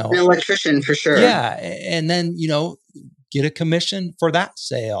 An electrician for sure. Yeah. And then, get a commission for that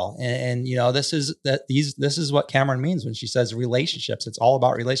sale. And this is what Cameron means when she says relationships. It's all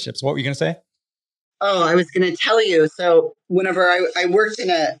about relationships. What were you going to say? Oh, I was going to tell you. So whenever I worked in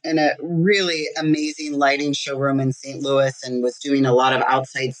a really amazing lighting showroom in St. Louis and was doing a lot of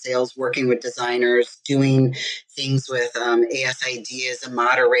outside sales, working with designers, doing things with ASID as a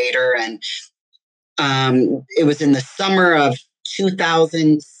moderator. And it was in the summer of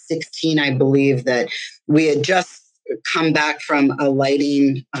 2016, I believe, that we had just come back from a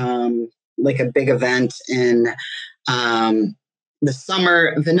lighting, like a big event in the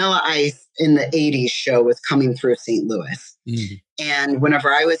summer. Vanilla Ice in the 80s show was coming through St. Louis. And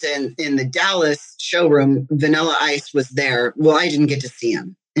whenever I was in the Dallas showroom, Vanilla Ice was there. Well, I didn't get to see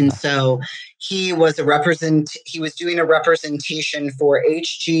him. And so he was doing a representation for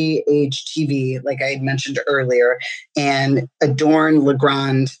HGH-TV, like I had mentioned earlier, and Adorn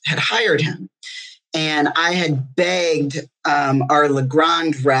Legrand had hired him. And I had begged our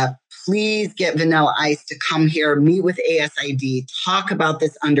Legrand rep, please get Vanilla Ice to come here, meet with ASID, talk about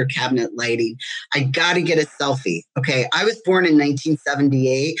this under cabinet lighting. I got to get a selfie. Okay. I was born in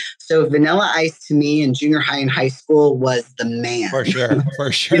 1978. So Vanilla Ice to me in junior high and high school was the man. For sure.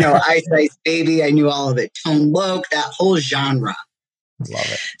 For sure. Ice Ice Baby. I knew all of it. Tone Loc, that whole genre.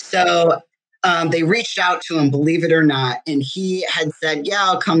 Love it. So they reached out to him, believe it or not, and he had said, yeah,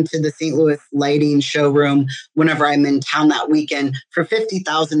 I'll come to the St. Louis lighting showroom whenever I'm in town that weekend for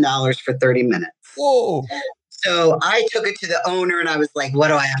 $50,000 for 30 minutes. Whoa. So I took it to the owner and I was like, what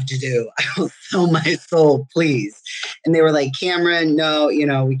do I have to do? I will sell my soul, please. And they were like, Cameron, no,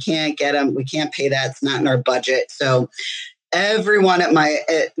 we can't get him. We can't pay that. It's not in our budget. So everyone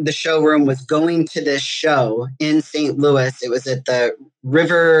at the showroom was going to this show in St. Louis. It was at the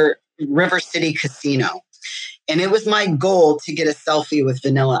River City Casino. And it was my goal to get a selfie with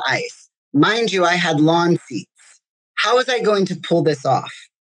Vanilla Ice. Mind you, I had lawn seats. How was I going to pull this off?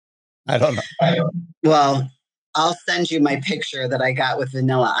 I don't know. Well, I'll send you my picture that I got with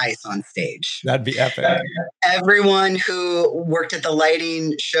Vanilla Ice on stage. That'd be epic. Everyone who worked at the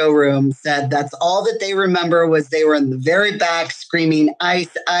lighting showroom said that's all that they remember was they were in the very back screaming,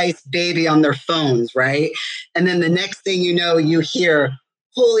 Ice, Ice, Baby on their phones, right? And then the next thing you know, you hear,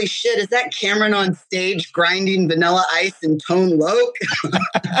 holy shit, is that Cameron on stage grinding Vanilla Ice and Tone Loc?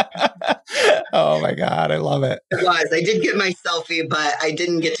 Oh my God, I love it. It was. I did get my selfie, but I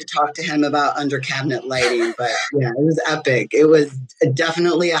didn't get to talk to him about under cabinet lighting. But yeah, it was epic. It was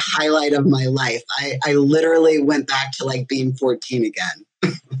definitely a highlight of my life. I literally went back to like being 14 again.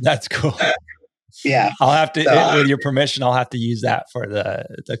 That's cool. Yeah. I'll have to, with your permission, I'll have to use that for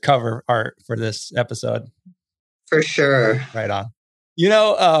the cover art for this episode. For sure. Right on.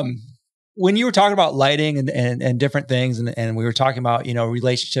 When you were talking about lighting and different things, and we were talking about,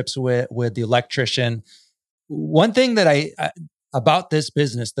 relationships with the electrician, one thing that about this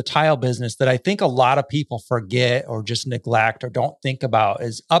business, the tile business, that I think a lot of people forget or just neglect or don't think about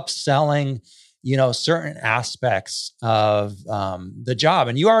is upselling, certain aspects of the job.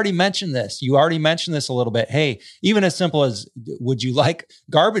 And you already mentioned this. You already mentioned this a little bit. Hey, even as simple as, would you like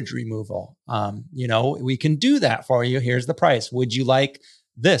garbage removal? We can do that for you. Here's the price. Would you like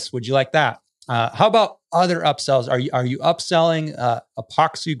this? Would you like that? How about other upsells? Are you upselling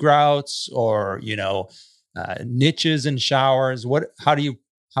epoxy grouts or niches and showers? How do you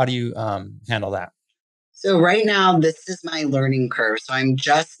handle that? So right now, this is my learning curve. So I'm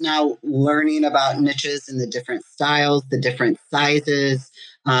just now learning about niches and the different styles, the different sizes.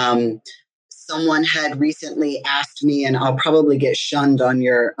 Someone had recently asked me, and I'll probably get shunned on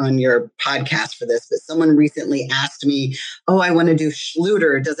your podcast for this, but someone recently asked me, oh, I want to do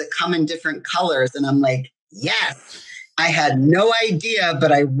Schluter. Does it come in different colors? And I'm like, yes. I had no idea,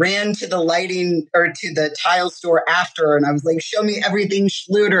 but I ran to the lighting or to the tile store after, and I was like, show me everything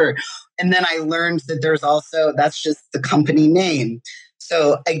Schluter. And then I learned that there's also, that's just the company name.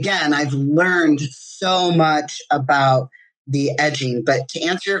 So again, I've learned so much about the edging. But to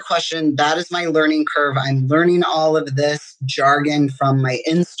answer your question, that is my learning curve. I'm learning all of this jargon from my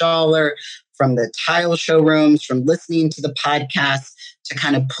installer, from the tile showrooms, from listening to the podcast to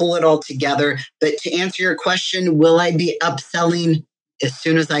kind of pull it all together. But to answer your question, will I be upselling as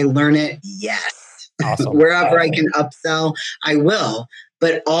soon as I learn it? Yes. Awesome. Wherever I can upsell, I will.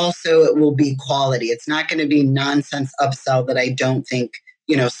 But also it will be quality. It's not going to be nonsense upsell that I don't think,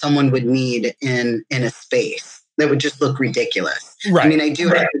 someone would need in a space. That would just look ridiculous. Right. I mean, I do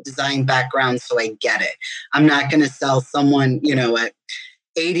have a design background, so I get it. I'm not going to sell someone, a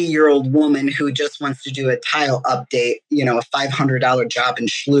 80-year-old woman who just wants to do a tile update, a $500 job in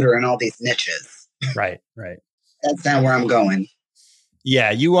Schluter and all these niches. Right. That's not where I'm going.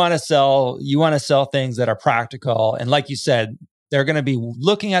 Yeah, you want to sell things that are practical, and like you said, they're going to be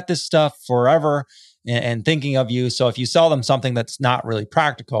looking at this stuff forever and thinking of you. So if you sell them something that's not really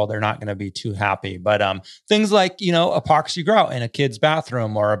practical, they're not going to be too happy. But things like, epoxy grout in a kid's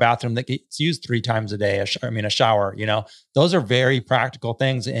bathroom or a bathroom that gets used 3 times a day, a shower, those are very practical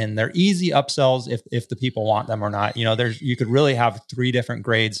things, and they're easy upsells if the people want them or not. You could really have 3 different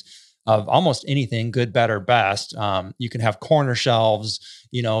grades of almost anything, good, better, best. You can have corner shelves,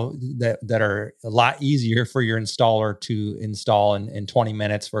 that are a lot easier for your installer to install in 20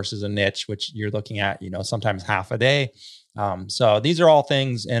 minutes versus a niche, which you're looking at, sometimes half a day. So these are all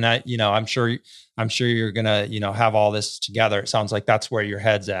things, and I'm sure you're gonna, have all this together. It sounds like that's where your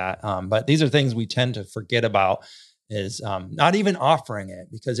head's at. But these are things we tend to forget about, is not even offering it,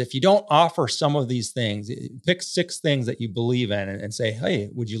 because if you don't offer some of these things, pick 6 things that you believe in and say, hey,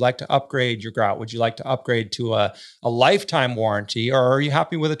 would you like to upgrade your grout? Would you like to upgrade to a lifetime warranty, or are you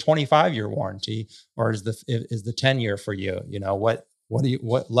happy with a 25-year warranty, or is the 10-year for you? What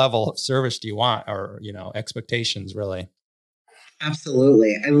level of service do you want, or expectations really?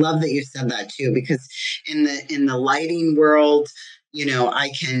 Absolutely. I love that you said that too, because in the lighting world, I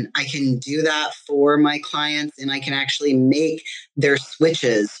can do that for my clients, and I can actually make their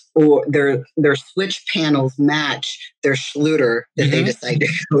switches or their switch panels match their Schluter that they decide to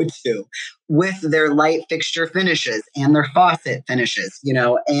go to, with their light fixture finishes and their faucet finishes,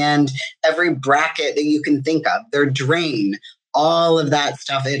 and every bracket that you can think of, their drain, all of that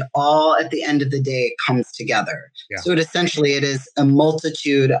stuff. It all, at the end of the day, comes together. Yeah. So it is a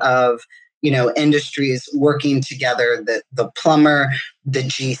multitude of industries working together, the plumber, the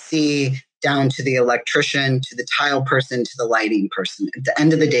GC, down to the electrician, to the tile person, to the lighting person. At the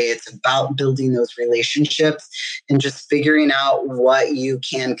end of the day, it's about building those relationships and just figuring out what you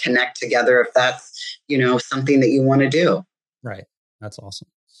can connect together, if that's, something that you want to do. Right. That's awesome.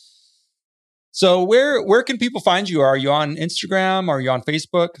 So where can people find you? Are you on Instagram? Are you on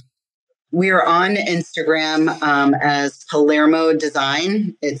Facebook? We are on Instagram as Palermo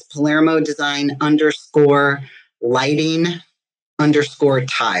Design. It's Palermo Design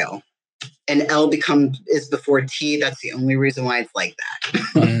 _lighting_tile. And L is before T. That's the only reason why it's like that.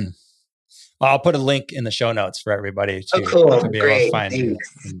 Well, I'll put a link in the show notes for everybody to be Great. able to find you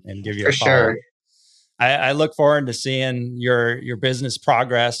and give you a follow. Sure. I look forward to seeing your business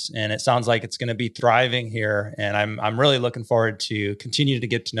progress, and it sounds like it's going to be thriving here. And I'm really looking forward to continue to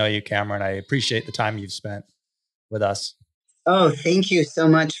get to know you, Cameron. I appreciate the time you've spent with us. Oh, thank you so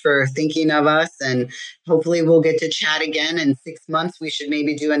much for thinking of us. And hopefully we'll get to chat again in 6 months. We should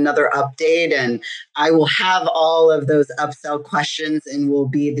maybe do another update, and I will have all of those upsell questions, and will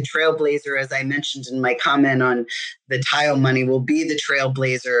be the trailblazer, as I mentioned in my comment on the tile money, will be the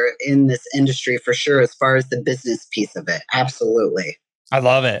trailblazer in this industry for sure, as far as the business piece of it. Absolutely. I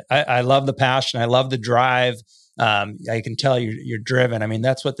love it. I love the passion. I love the drive. I can tell you're driven. I mean,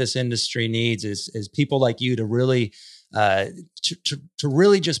 that's what this industry needs is people like you to really to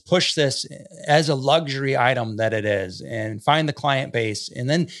really just push this as a luxury item that it is, and find the client base, and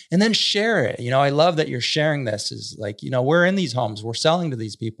then share it. I love that you're sharing this. Is like, we're in these homes, we're selling to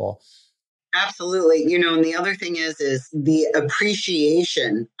these people. Absolutely. And the other thing is the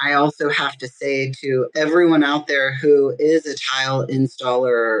appreciation. I also have to say to everyone out there who is a tile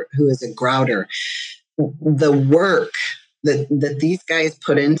installer, who is a grouter, the work that these guys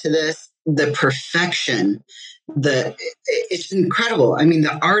put into this, the perfection, it's incredible. I mean,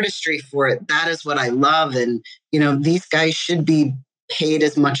 the artistry for it, that is what I love. And, these guys should be paid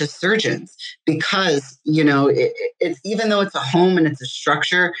as much as surgeons, because, it's, even though it's a home and it's a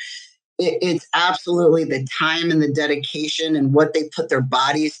structure, it's absolutely the time and the dedication and what they put their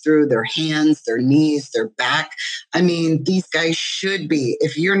bodies through, their hands, their knees, their back. I mean, these guys should be,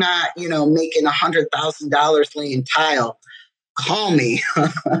 if you're not, making $100,000 laying tile, call me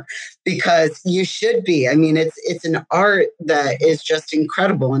because you should be. I mean, it's an art that is just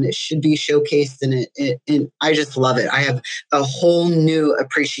incredible and it should be showcased and I just love it. I have a whole new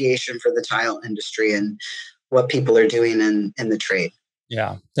appreciation for the tile industry and what people are doing in the trade.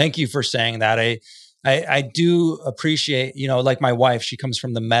 Yeah. Thank you for saying that. I do appreciate, like my wife, she comes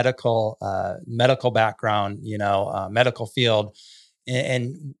from the medical background, medical field.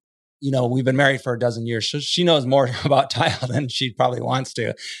 And we've been married for a dozen years. So she knows more about tile than she probably wants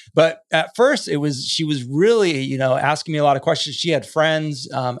to. But at first she was really, asking me a lot of questions. She had friends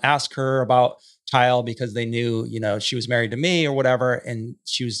ask her about tile because they knew, she was married to me or whatever. And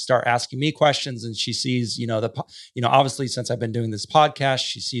she would start asking me questions and she sees, obviously since I've been doing this podcast,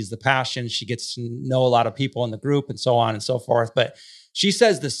 she sees the passion, she gets to know a lot of people in the group and so on and so forth. But she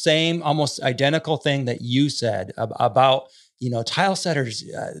says the same, almost identical thing that you said about, tile setters,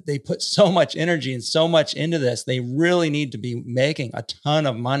 they put so much energy and so much into this. They really need to be making a ton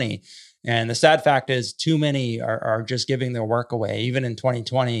of money. And the sad fact is too many are just giving their work away, even in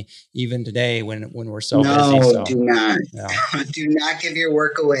 2020, even today when we're so busy. No, do not. Yeah. Do not give your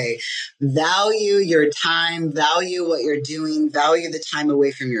work away. Value your time, value what you're doing, value the time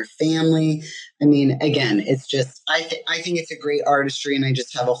away from your family. I mean, again, it's just, I think it's a great artistry and I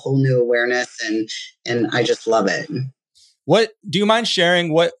just have a whole new awareness and I just love it. What do you mind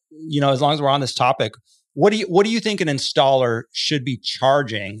sharing what, as long as we're on this topic, what do you think an installer should be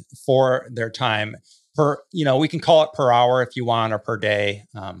charging for their time per, we can call it per hour if you want or per day?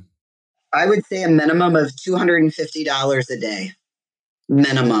 I would say a minimum of $250 a day.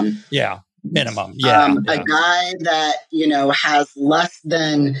 Minimum. Yeah. Minimum. Yeah. A guy that, has less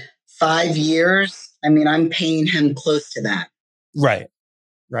than 5 years. I mean, I'm paying him close to that. Right.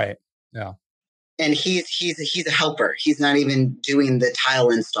 Yeah. And he's a helper. He's not even doing the tile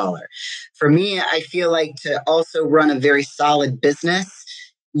installer. For me, I feel like to also run a very solid business,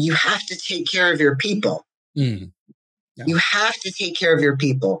 you have to take care of your people. Mm. Yeah. You have to take care of your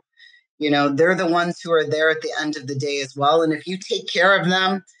people. They're the ones who are there at the end of the day as well. And if you take care of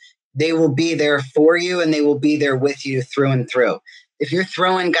them, they will be there for you and they will be there with you through and through. If you're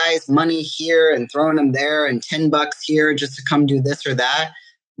throwing guys money here and throwing them there and $10 here just to come do this or that,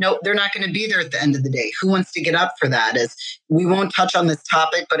 no, they're not going to be there at the end of the day. Who wants to get up for that? We won't touch on this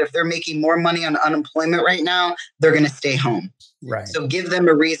topic, but if they're making more money on unemployment right now, they're going to stay home. Right. So give them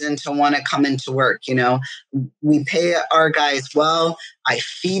a reason to want to come into work. We pay our guys well. I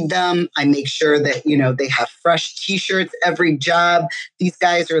feed them. I make sure that, they have fresh t-shirts every job. These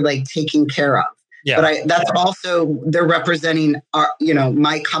guys are like taken care of. Yeah. But that's also, they're representing our,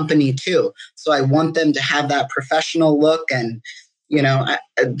 my company too. So I want them to have that professional look and,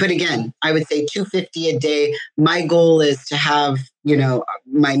 but again, I would say $250 a day. My goal is to have,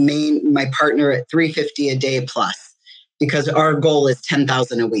 my partner at $350 a day plus, because our goal is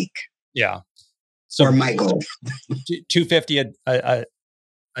 $10,000 a week. Yeah. So or my goal. $250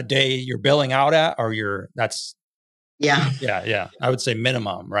 a day you're billing out at, or that's. Yeah. Yeah. I would say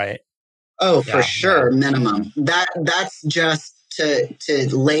minimum, right? Oh, for sure. Yeah. Minimum. That's just to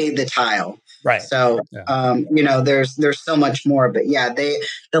lay the tile. Right. So, there's so much more, but yeah,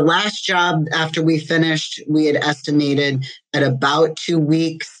 the last job after we finished, we had estimated at about 2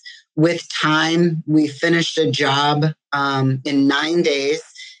 weeks. With time, we finished a job in 9 days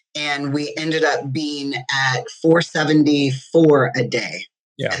and we ended up being at $474 a day.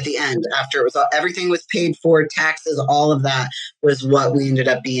 Yeah. At the end, after everything was paid for, taxes, all of that was what we ended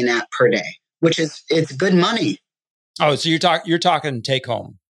up being at per day, it's good money. Oh, so you're talking take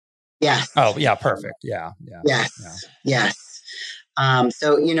home. Yes. Oh, yeah. Perfect. Yeah. Yes.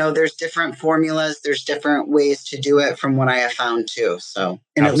 So, there's different formulas. There's different ways to do it from what I have found too. So,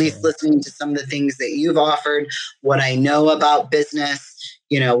 and Absolutely. At least listening to some of the things that you've offered, what I know about business,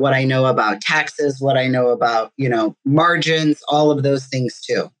 what I know about taxes, what I know about, margins, all of those things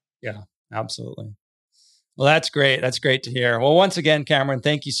too. Yeah, absolutely. Well, that's great. That's great to hear. Well, once again, Cameron,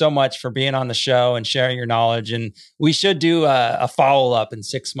 thank you so much for being on the show and sharing your knowledge. And we should do a follow-up in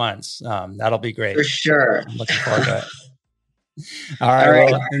 6 months. That'll be great. For sure. I'm looking forward to it. All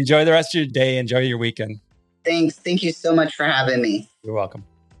right. Well, enjoy the rest of your day. Enjoy your weekend. Thanks. Thank you so much for having me. You're welcome.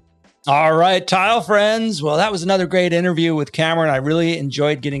 All right, tile friends. Well, that was another great interview with Cameron. I really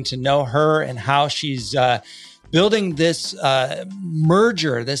enjoyed getting to know her and how she's building this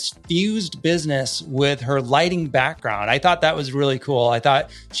merger, this fused business with her lighting background. I thought that was really cool. I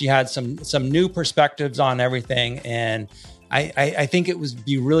thought she had some new perspectives on everything, and I think it would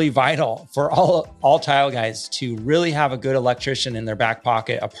be really vital for all tile guys to really have a good electrician in their back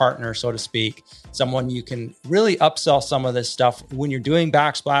pocket, a partner, so to speak, someone you can really upsell some of this stuff when you're doing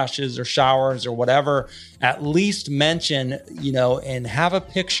backsplashes or showers or whatever. At least mention, and have a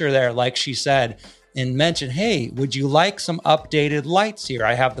picture there, like she said, and mention, hey, would you like some updated lights here?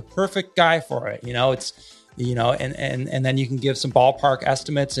 I have the perfect guy for it. And then you can give some ballpark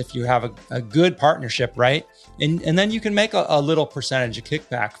estimates if you have a good partnership, right? And then you can make a little percentage of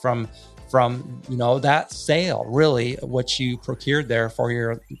kickback from that sale, really, what you procured there for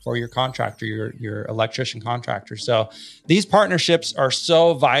your contractor, your electrician contractor. So these partnerships are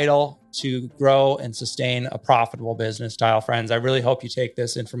so vital to grow and sustain a profitable business, tile friends. I really hope you take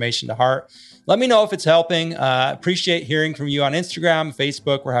this information to heart. Let me know if it's helping. Appreciate hearing from you on Instagram,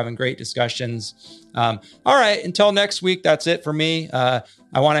 Facebook. We're having great discussions. All right, until next week, that's it for me. I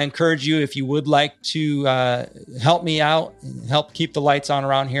want to encourage you, if you would like to help me out and help keep the lights on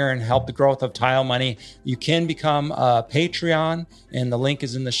around here and help the growth of Tile Money, you can become a Patreon, and the link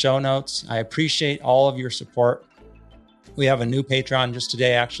is in the show notes. I appreciate all of your support. We have a new Patreon just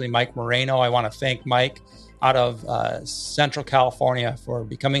today, actually, Mike Moreno. I want to thank Mike out of Central California for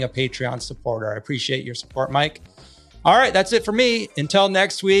becoming a Patreon supporter. I appreciate your support, Mike. All right, that's it for me. Until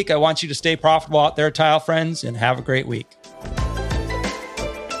next week, I want you to stay profitable out there, tile friends, and have a great week.